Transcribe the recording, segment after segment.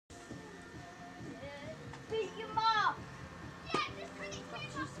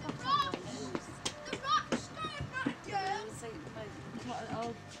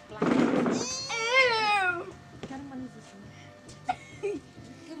blankets. Ew! Get him when he's asleep.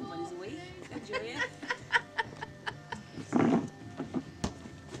 Get him when he's awake. Enjoy it.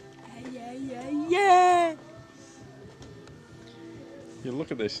 Yeah! You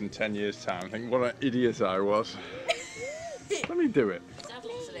look at this in 10 years' time and think, what an idiot I was. Let me do it. Dad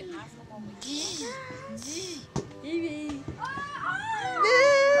looks at it now from 1 week.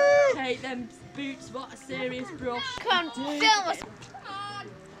 Take them boots, what a serious brush. Come on, film us.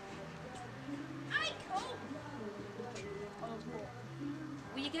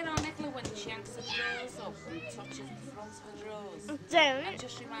 Will you get on Nicola when she yanks the drawers up and touches the front of the drawers? Don't. And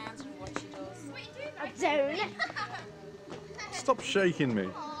just reminds me what she does. I don't. Stop shaking me.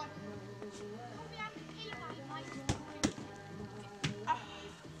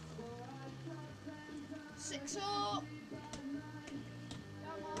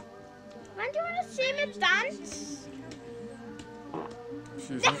 When do you want to see me dance?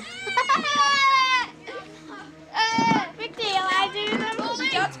 Excuse me. Big deal, I do them.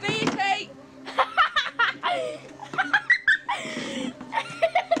 Dad's baby!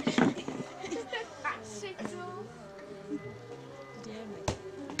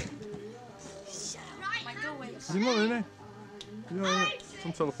 You're not in it. You're not in it. It's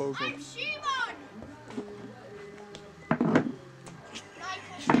on telephone.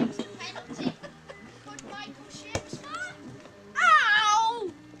 Ow!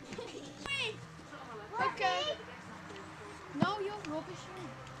 Okay. No, you're rubbish.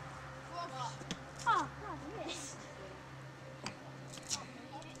 Oh, I missed.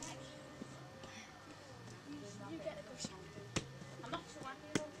 You get a cushion. I'm not so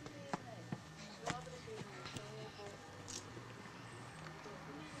happy.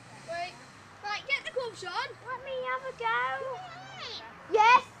 Wait. Right, get the gloves on. Let me have a go.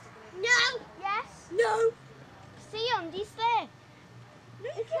 Yes. No. Yes. No. See undies there. No,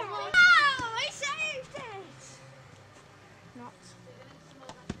 I saved it. Not.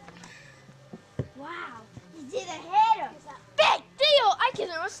 Wow, you did a header. Big deal. I can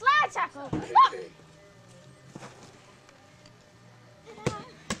do a slide tackle.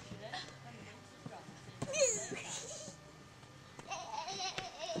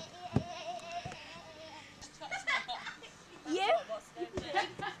 You?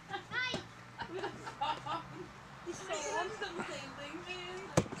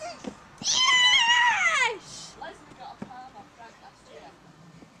 Yes! Leslie got a palm off Frank last year.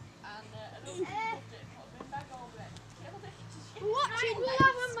 And another one loved it, put a bin bag over it. Killed it. Watching, we'll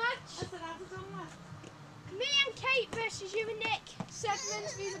have a match. Me and Kate versus you and Nick.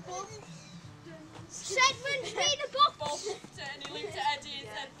 Sedmans v the Buftons. Sedmans v the Buftons. Bufton. He looked at Eddie and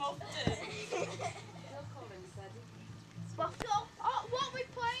said Bufton. Buftons. Oh, what are we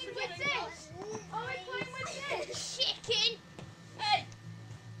playing with this? Are we playing with this? Chicken. Hey.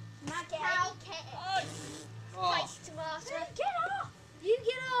 Cow kitten. Spice tomato. Get off. You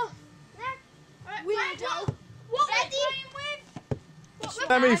get off. No. Weirdo. What are we playing with?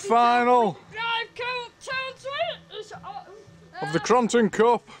 Semi-final of the Cronton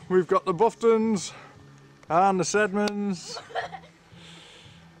Cup. We've got the Buftons and the Sedmans. Right,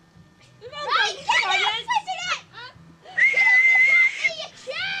 get off, isn't it? Get off the back of your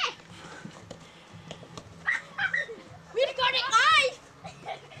chair. We've got it live.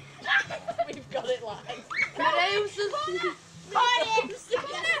 We've got it live.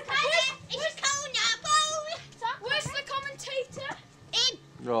 Where's the commentator? Him.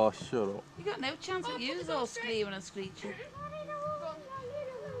 Oh, shut up. You got no chance of you all screaming and screeching.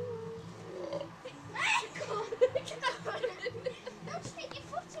 Don't stick your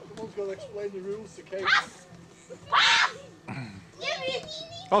foot in. Someone's got to explain the rules to Kate. Nice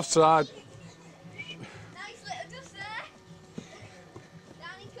Offside. little dust there. Down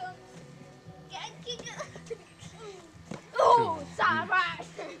he comes. Get him. Oh, it's alright.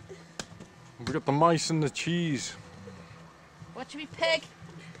 We've got the mice and the cheese. Watch me pig.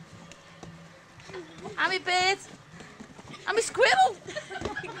 I'm me bird. I'm me squirrel.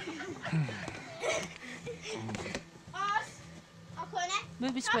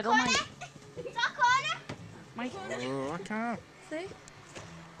 Move me squirrel, Mike. Mike, Oh, I can't. see?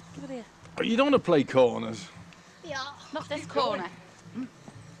 Give it here. Oh, you don't want to play corners. Yeah. Not this corner.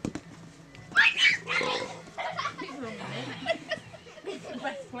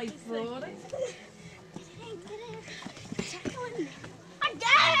 Best place for it.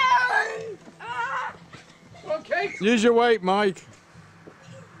 Again! Okay. Use your weight, Mike.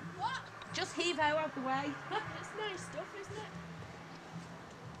 Just heave out the way. That's nice stuff, isn't it?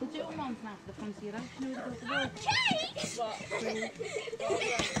 The dual ones now for the front of your house. You know where to go. Kate!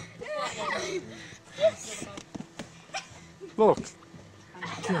 Look.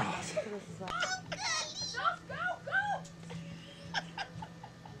 God. Stop, go, go!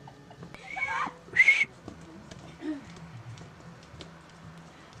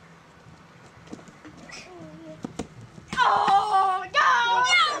 Oh, no!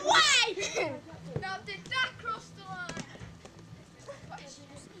 No way! Now, did that cross the line?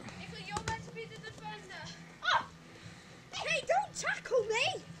 Nicola, you're meant to be the defender. Oh! Hey, don't tackle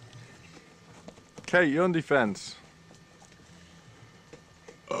me! Kate, you're on defence.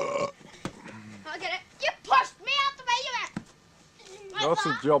 I'll get it. You pushed me out the way you went. That's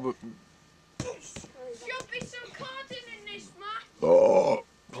a job of... Should be some carding in this match. Oh,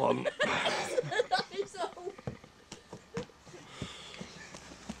 on.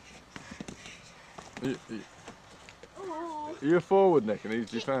 You're forward, Nick, and he's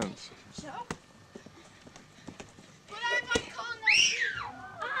defence. So? But I might call next.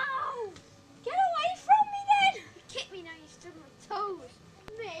 Ow! Get away from me then! You kicked me now, you stood on my toes.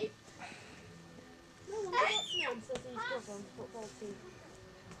 Me? No one what's name says he's good on football team.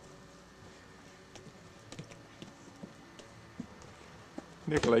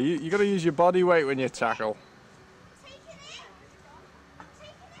 Nicola, you got to use your body weight when you tackle. Taking it. I'm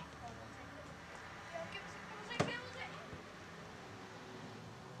taking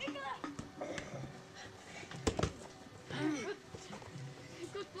it.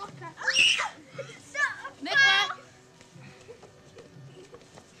 Good blocker. Nicola!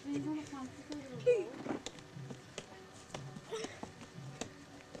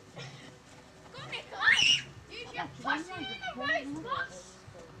 Go, Nicola! Use your pussy in the right spot!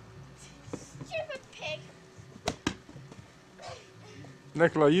 Stupid pig!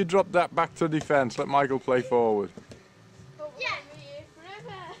 Nicola, you drop that back to defence. Let Michael play forward. Yeah!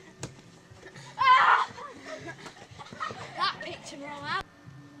 Forever! Ah! That makes him roll out.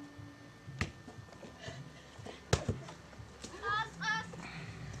 Come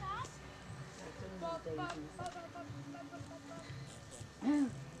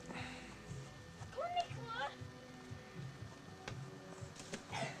on, Nicola!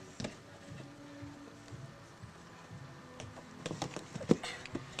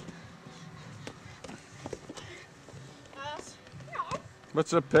 No.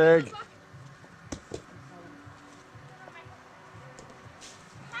 What's a pig?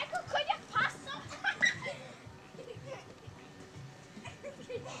 Michael, could you pass some?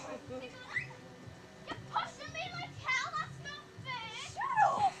 You're pushing me like hell, that's not fair. Shut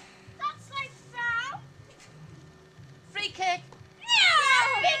up! That's like foul. Free kick! No!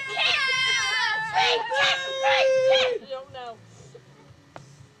 Big kick! Free kick! Free kick! I don't know.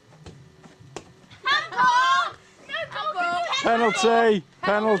 Handball! No goal! Penalty!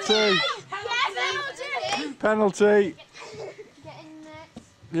 Penalty! Yes, Penalty! Get in there.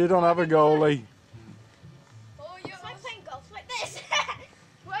 You don't have a goalie. Oh, you're like playing golf like this.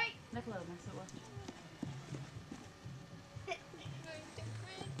 Wait. Nicola, mess it with.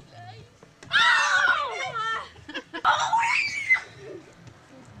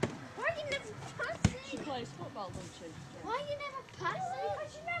 Why are you never passing? She plays football, doesn't she? Why are you never passing?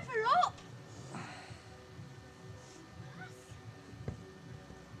 Because you're never up. Pass.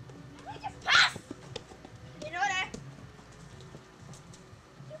 Just pass. You know that.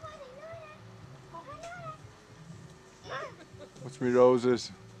 You want to know that? I know that. What's me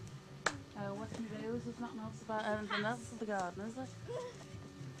roses? What's my news? There's nothing else about anything else in the garden, is there?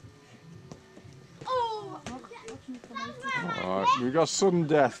 Oh. What's me for Alright, we've got sudden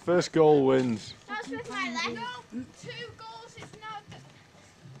death. First goal wins. That's with my left. No, 2 goals is not.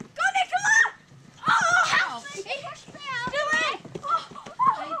 Go, Nicola! Oh! Help me! He pushed me out. Do it!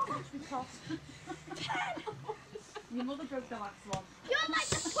 Oh. Your mother broke the last one. You're like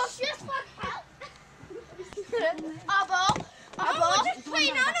the pushiest one. Help! Our ball. Our ball. We're just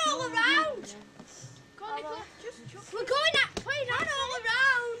playing on all around. Go on, Nicola. We're going at playing on all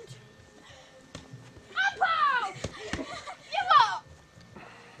around. Apple! You what?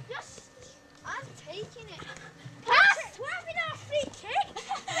 Just, I'm taking it. Pass! We're having our free kick.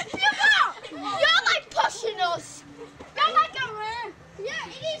 You what? You're like pushing us. You're like a... Yeah,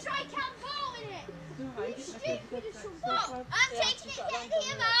 it is right hand ball in it. You stupid as some what? I'm taking it. Get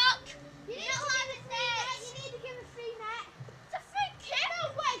here, Marc. You need to have it there. You need to give a free net. It's a free kick.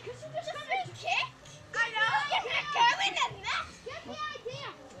 No way, because you just got a free kick. I know. You're going to go in the net. Get the idea.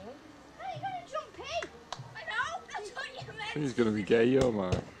 How are you going to jump in? I know. That's what you meant. He's going to be gay, yo,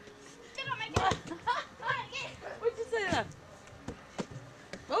 man. Did I make it? What did you say there?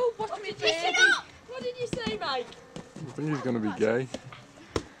 Oh, watch me, Listen up. What did you say, Mike? I think he's going to be gay.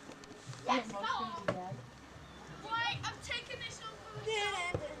 Yes, go on. Right, I'm taking this over.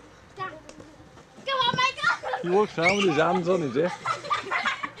 Go on, Michael. He walks down with his hands on his hip.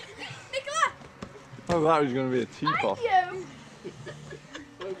 Oh, that was going to be a teapot. Thank you.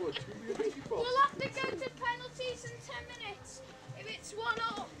 We'll have to go to penalties in 10 minutes. If it's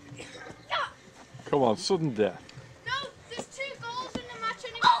 1-1. Come on, sudden death. No, there's 2 goals in the match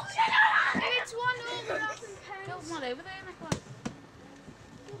and if it's 1-0, we're off in pens. Come on over there, Nicola.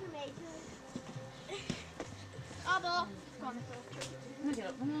 Oh, no. Go on, Nicola. Get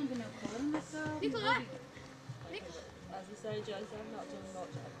up, come on, Nicola. Nicola. As you say, Joseph, I've not done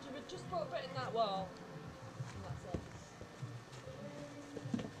much. I've just put a bit in that wall. And that's it.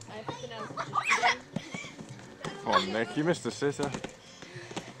 Everything else is just Come on, Nick, you missed a sitter.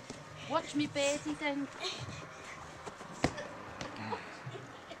 Watch me birdie thing.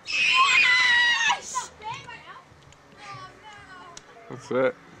 That's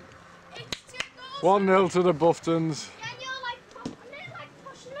it. 1-0 to the Buftons.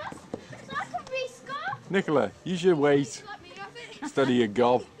 Nicola, use your weight instead of your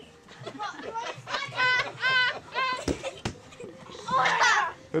gob.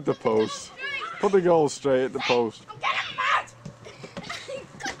 Hit the post. Put the goal straight at the post.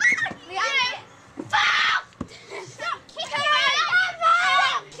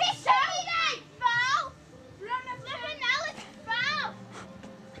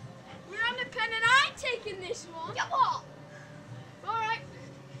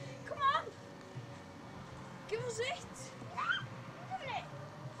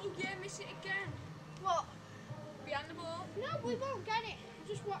 We won't get it. I'm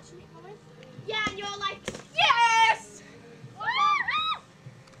just watching it going. Yeah, and you're like, yes!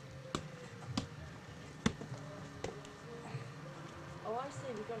 Oh, I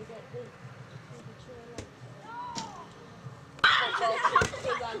see. We've got to get the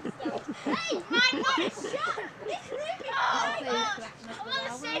Hey, my mum's shot! It's really hard! I want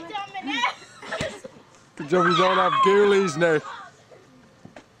to say Dominic! Good job you don't have ghoulies now.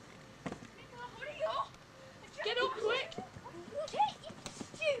 Get up quick!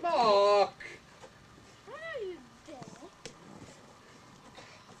 Marc!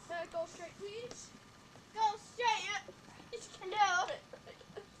 Go straight, please. Go straight. No.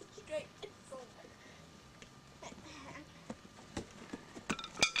 Straight.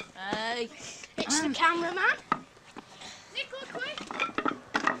 Hey. It's the cameraman. Nicola, quick.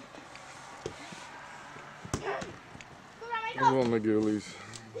 Go on, the ghoulies.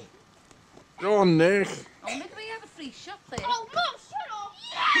 Go on, Nick. Oh, Nicola, you have a free shot there. Oh, Mum, shut up.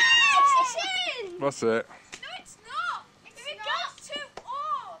 Yes! It's in. That's it. No, it's not. If it goes too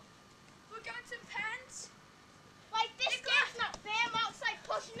up, we're going to pens. Like, this game's not fair. Marc's like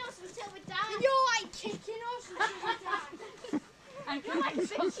pushing us until we're down. You're like kicking us until we're down. And You're like a big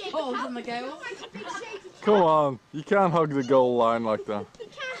shaky balls cat. on the goal. You're like a big shaky cat. Come on. You can't hug the goal line like that. You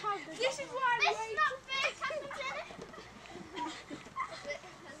can't have this. This is why this is not fair, Captain Jenny.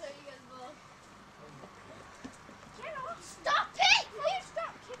 That's how you get the ball. Get off. Stop it! Please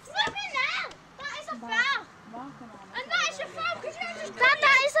stop kicking. Stop it now! That is a foul. And that is a foul because you're just...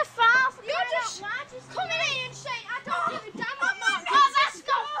 That is a foul. You're just coming in and saying, I don't give a damn what Marc. Oh, that's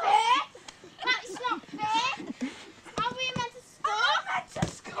not fair. That's not fair. How are we meant to score? I'm not meant to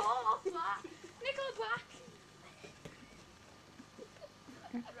score off that. Nicola back.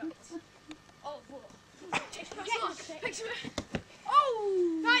 Oh,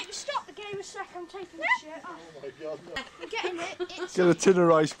 oh! Right, stop the game a sec. I'm taking the shirt off. Oh my God. No. I'm getting it. It's Get a tin of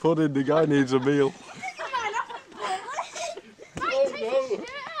rice pudding. The guy needs a meal.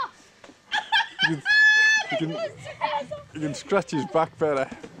 You can scratch his back better.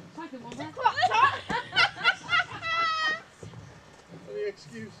 Any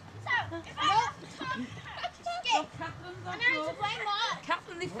excuse?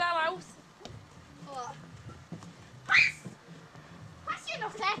 Captain, they fell out.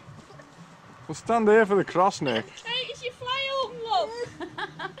 We'll stand here for the cross, Nick. Hey, it's your flail, love!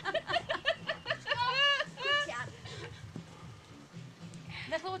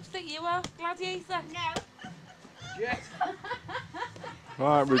 Nicola, what do you think you are? Gladiator? No. Yes.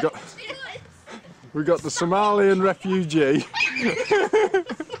 Right, we got the Somalian refugee.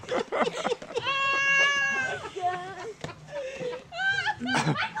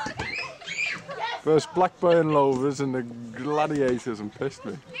 First Blackburn Rovers and the Gladiators and pissed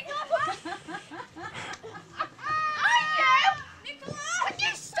me.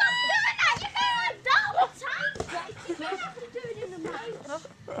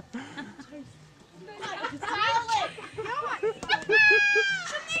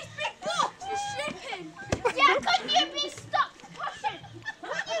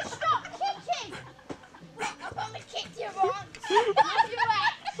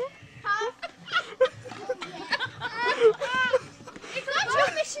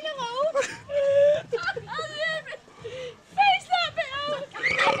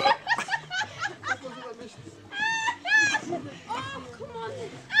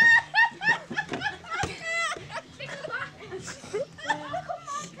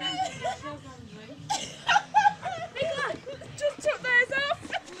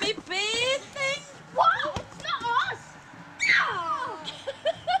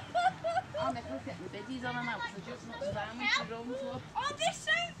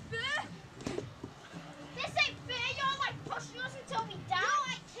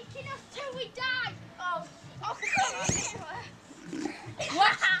 we die. Oh, come on.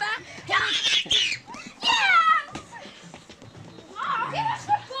 What's that? Yes! Oh, give us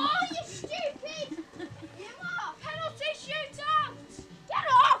the ball, you stupid! Penalty shootout! Get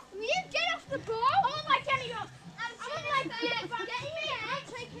off! Will you get off the ball? I won't like any of. I'm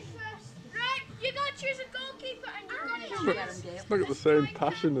taking first. Right, you gotta choose a goalkeeper and you're gonna choose. It's not got the same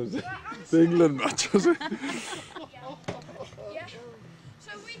passion as the England match, has it? Yeah.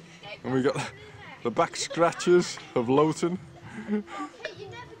 So And we got the back scratchers of Lowton. you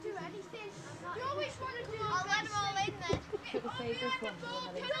never do anything. You always want to do I'll let them all in then.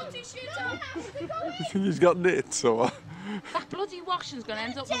 Penalty shootout. You think he's got nits or what? That bloody washing's going to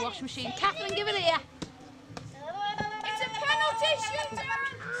end up in the washing machine. Catherine, give it here. It's a penalty shootout.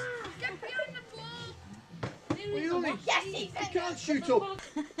 Get behind the ball. Really? Yes, You can't shoot up.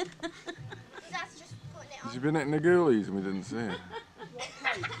 That's just putting it Has on. he been hitting the goalies and we didn't see it?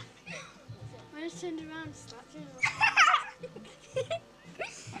 I just turned around and slapped him.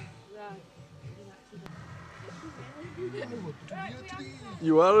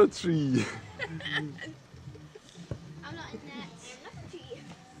 You are a tree. I'm not in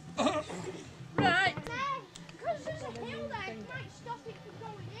there. Right. Because there's a hill there, it might stop it from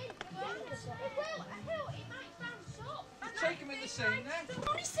going in. It will, a hill, it might bounce up. Take him in the same now. I'm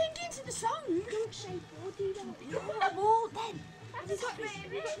only singing to the song. Don't say body, don't you? I won't then. Have you got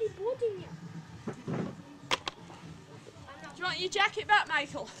any blood in you? Do you want your jacket back,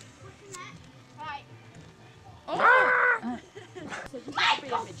 Michael? Right. Oh! So you've got to be a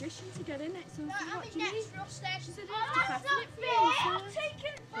magician to get in it. So No, I'm what in do you need? next rough there. She said, you have to that's fasten not it for fair. you, I'm so-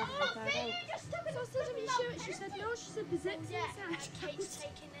 taking it. That's not fair. You just took it. So I said, have you sure? She said no. She said the zip's Yeah, inside. Kate's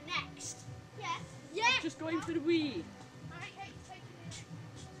taking the next. Yeah. Yeah. Just going for the wee. Alright, Kate's taking the next.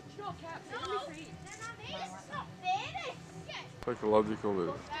 Sure, Cap. No, then I'm in. This is not fair, this. Yeah. Psychological, is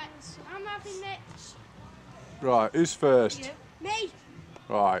it? I'm having next. Right, who's first? Me.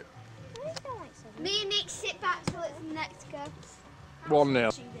 Right, Me and Nick sit back till it's the next go.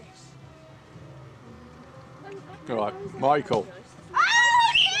 1-0. Right, Michael.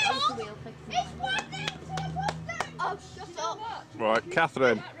 Oh, it's 1-0 to the Buftons. Oh, shut up. Right,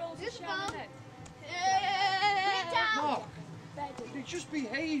 Catherine. Just go. Mark, you just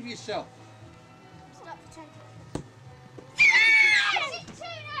behave yourself. Stop pretending. Yes! It's 2-0.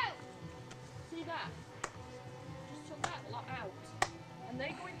 See that? Just took that lot out. And they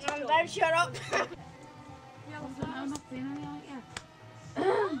go into I'm very shut up. I'm not being any like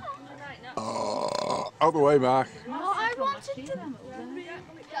you. Out the way, Mark. Oh, I wanted to. Yeah.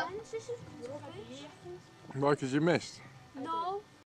 This is rubbish. Mark, has you missed?